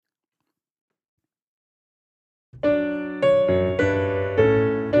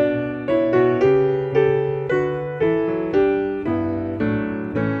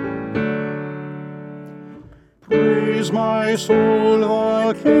Praise my soul,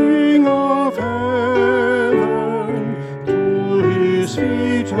 the King of heaven. To his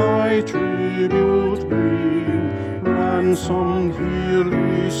feet thy tribute bring, ransomed, healed,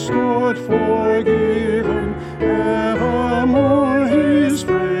 restored, forgiven, evermore his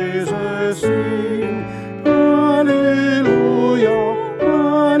praises sing. Alleluia,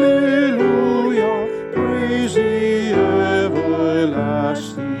 alleluia, praise the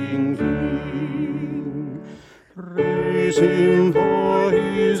everlasting King. Praise him for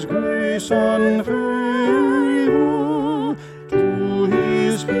his grace and favor to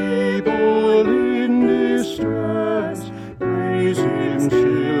his people in distress. Praise him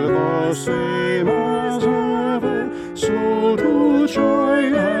still the same as ever, slow to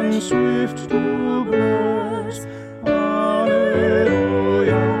joy and swift to bless.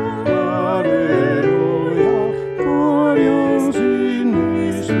 Alleluia, alleluia, God yours in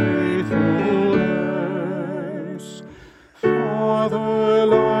his faithfulness. Father,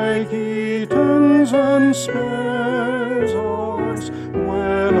 like he turns and spares us,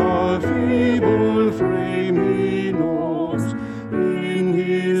 when a feeble frame he knows, in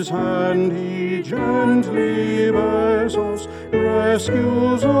his hand he gently bears us,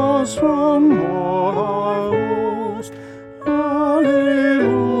 rescues us from all our host.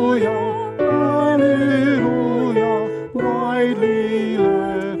 Alleluia, alleluia, widely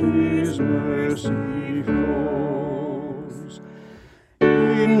let his mercy flows.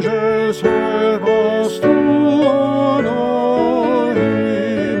 Angels help us to honor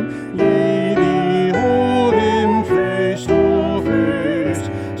him, ye behold him face to face.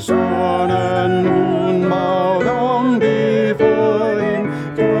 Sun and moon bow down before him,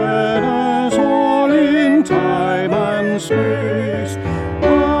 dwellers all in time and space.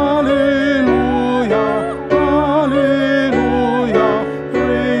 Alleluia, alleluia,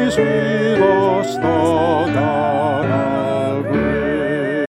 praise with us the